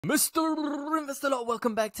Mr. Investor Lot,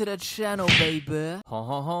 welcome back to the channel, baby.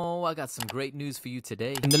 I got some great news for you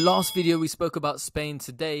today. In the last video, we spoke about Spain.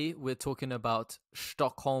 Today, we're talking about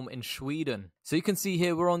Stockholm in Sweden. So you can see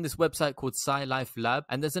here, we're on this website called SciLife Lab,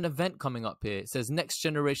 and there's an event coming up here. It says Next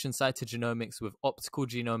Generation Cytogenomics with Optical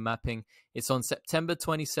Genome Mapping. It's on September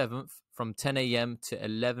 27th from 10 a.m. to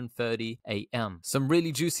 11:30 a.m. Some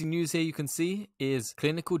really juicy news here you can see is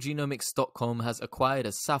Clinical Genomics Stockholm has acquired a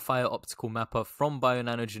Saphyr optical mapper from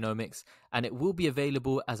Bionanogenomics, and it will be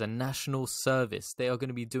available as a national service. They are going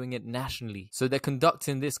to be doing it nationally. So they're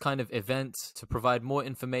conducting this kind of event to provide more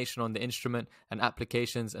information on the instrument and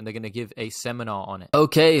applications, and they're going to give a seminar on it.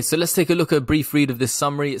 Okay, so let's take a look at a brief read of this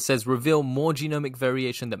summary. It says, reveal more genomic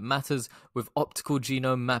variation that matters with optical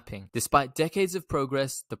genome mapping. Despite decades of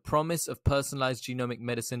progress, the promise of personalized genomic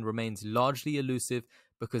medicine remains largely elusive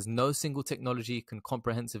because no single technology can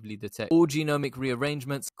comprehensively detect all genomic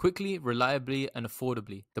rearrangements quickly, reliably, and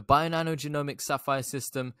affordably. The Bionanogenomics Saphyr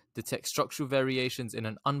system detects structural variations in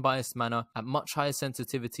an unbiased manner at much higher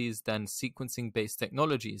sensitivities than sequencing-based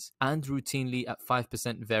technologies, and routinely at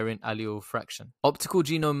 5% variant allele fraction. Optical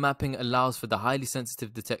genome mapping allows for the highly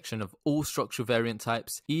sensitive detection of all structural variant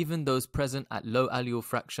types, even those present at low allele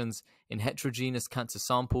fractions in heterogeneous cancer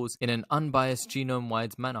samples, in an unbiased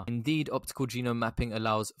genome-wide manner. Indeed, optical genome mapping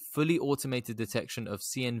allows fully automated detection of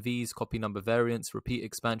CNVs, copy number variants, repeat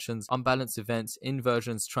expansions, unbalanced events,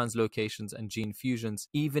 inversions, translocations, and gene fusions,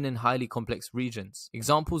 even in highly complex regions.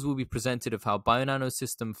 Examples will be presented of how Bionano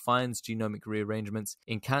system finds genomic rearrangements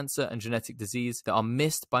in cancer and genetic disease that are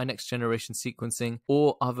missed by next-generation sequencing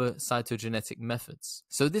or other cytogenetic methods.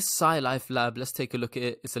 So this SciLife Lab, let's take a look at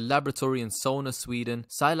it. It's a laboratory in Solna, Sweden.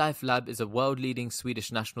 SciLife Lab is a world-leading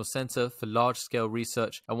Swedish national center for large-scale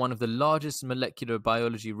research and one of the largest molecular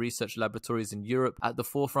biology research laboratories in Europe, at the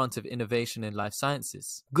forefront of innovation in life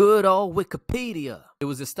sciences. Good old Wikipedia! It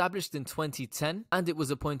was established in 2010 and it was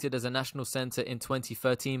appointed as a national center in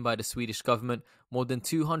 2013 by the Swedish government. More than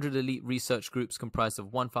 200 elite research groups comprised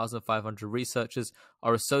of 1,500 researchers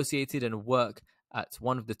are associated and work at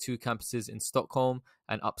one of the two campuses in Stockholm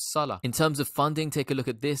and Uppsala. In terms of funding, take a look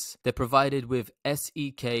at this. They're provided with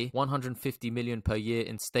SEK 150 million per year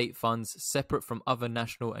in state funds, separate from other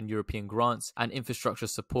national and European grants, and infrastructure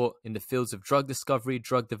support in the fields of drug discovery,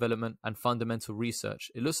 drug development, and fundamental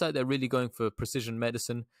research. It looks like they're really going for precision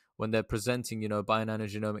medicine. When they're presenting,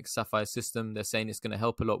 Bionanogenomics Saphyr system, they're saying it's going to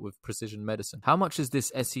help a lot with precision medicine. How much is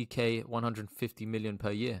this SEK 150 million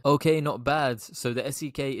per year? Okay, not bad. So the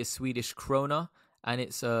SEK is Swedish krona, and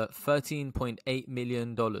it's $13.8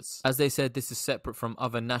 million. As they said, this is separate from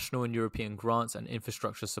other national and European grants and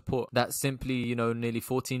infrastructure support. That's simply, nearly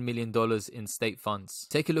 $14 million in state funds.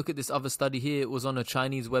 Take a look at this other study here. It was on a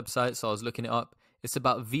Chinese website, so I was looking it up. It's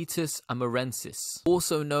about Vitis amurensis,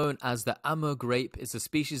 also known as the Amur grape. It's a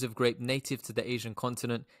species of grape native to the Asian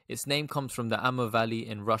continent. Its name comes from the Amur Valley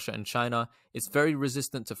in Russia and China. It's very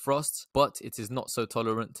resistant to frosts, but it is not so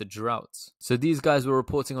tolerant to droughts. So these guys were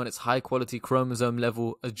reporting on its high quality chromosome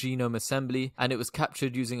level genome assembly, and it was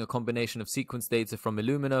captured using a combination of sequence data from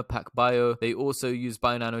Illumina, PacBio. They also use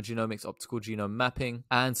Bionanogenomics optical genome mapping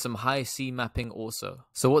and some high C mapping also.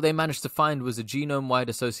 So what they managed to find was a genome-wide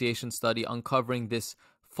association study uncovering this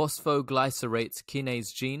phosphoglycerate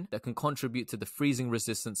kinase gene that can contribute to the freezing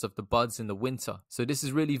resistance of the buds in the winter. So this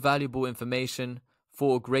is really valuable information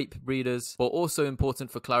for grape breeders, but also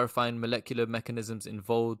important for clarifying molecular mechanisms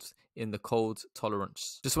involved in the cold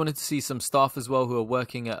tolerance. Just wanted to see some staff as well who are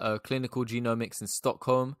working at Clinical Genomics in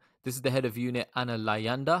Stockholm. This is the head of unit, Anna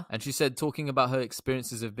Layanda, and she said talking about her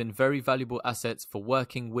experiences have been very valuable assets for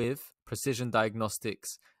working with precision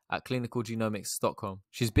diagnostics at Clinical Genomics Stockholm.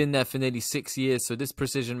 She's been there for nearly 6 years, so this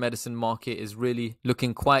precision medicine market is really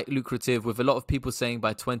looking quite lucrative, with a lot of people saying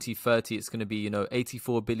by 2030 it's going to be,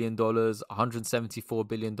 $84 billion, $174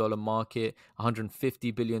 billion market,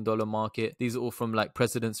 $150 billion market. These are all from like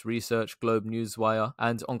President's Research, Globe Newswire,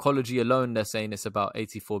 and oncology alone, they're saying it's about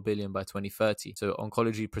 $84 billion by 2030. So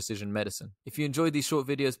oncology precision medicine. If you enjoyed these short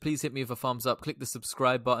videos, please hit me with a thumbs up, click the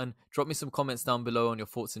subscribe button, drop me some comments down below on your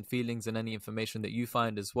thoughts and feelings and any information that you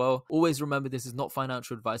find as well. Always remember, this is not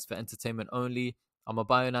financial advice, for entertainment only. I'm a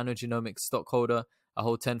Bionanogenomics stockholder. I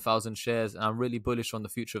hold 10,000 shares and I'm really bullish on the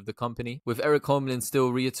future of the company. With Eric Holmlin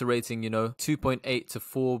still reiterating, $2.8 to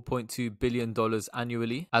 $4.2 billion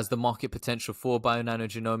annually as the market potential for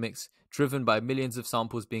Bionanogenomics, driven by millions of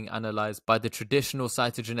samples being analyzed by the traditional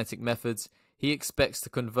cytogenetic methods. He expects to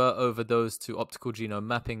convert over those to optical genome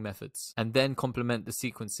mapping methods and then complement the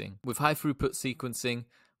sequencing with high throughput sequencing,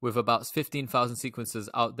 with about 15,000 sequencers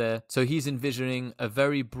out there. So he's envisioning a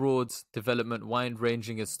very broad development,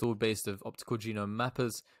 wide-ranging installed base of optical genome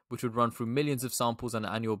mappers which would run through millions of samples on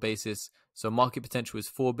an annual basis. So market potential is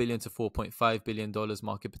 $4 billion to $4.5 billion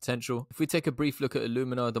market potential. If we take a brief look at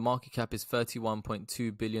Illumina, the market cap is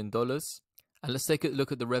 $31.2 billion. And let's take a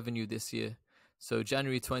look at the revenue this year. So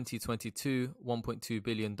January 2022, $1.2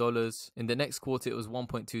 billion. In the next quarter, it was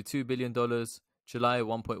 $1.22 billion. July,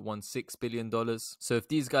 $1.16 billion. So if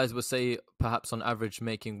these guys were, say, perhaps on average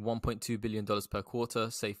making $1.2 billion per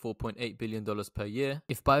quarter, say $4.8 billion per year,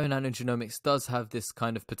 if Bio-nanogenomics does have this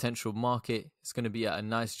kind of potential market, it's going to be at a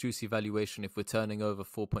nice juicy valuation if we're turning over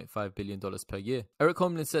 $4.5 billion per year. Eric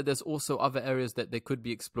Holmlin said there's also other areas that they could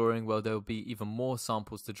be exploring where there will be even more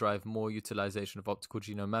samples to drive more utilization of optical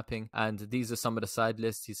genome mapping. And these are some of the side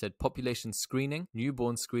lists. He said population screening,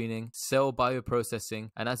 newborn screening, cell bioprocessing,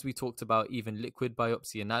 and as we talked about, even liquid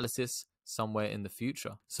biopsy analysis somewhere in the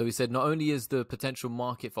future. So he said not only is the potential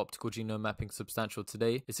market for optical genome mapping substantial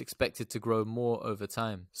today, it's expected to grow more over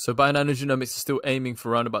time. So Bio-nanogenomics is still aiming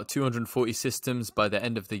for around about 240 systems by the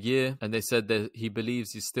end of the year, and they said that he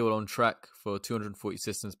believes he's still on track for 240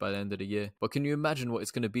 systems by the end of the year. But can you imagine what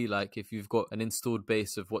it's going to be like if you've got an installed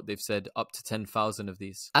base of what they've said up to 10,000 of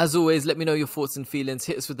these? As always, let me know your thoughts and feelings.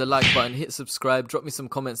 Hit us with the like button, hit subscribe, drop me some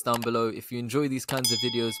comments down below. If you enjoy these kinds of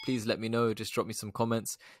videos, please let me know. Just drop me some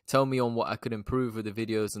comments. Tell me on what I could improve with the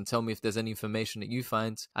videos and tell me if there's any information that you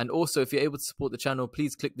find. And also, if you're able to support the channel,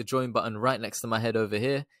 please click the join button right next to my head over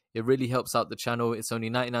here. It really helps out the channel. It's only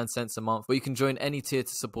 99 cents a month, but you can join any tier to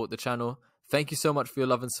support the channel. Thank you so much for your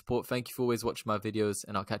love and support. Thank you for always watching my videos,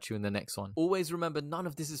 and I'll catch you in the next one. Always remember, none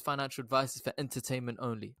of this is financial advice. It's for entertainment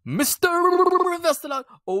only. Mr. Investor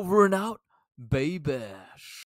over and out, baby.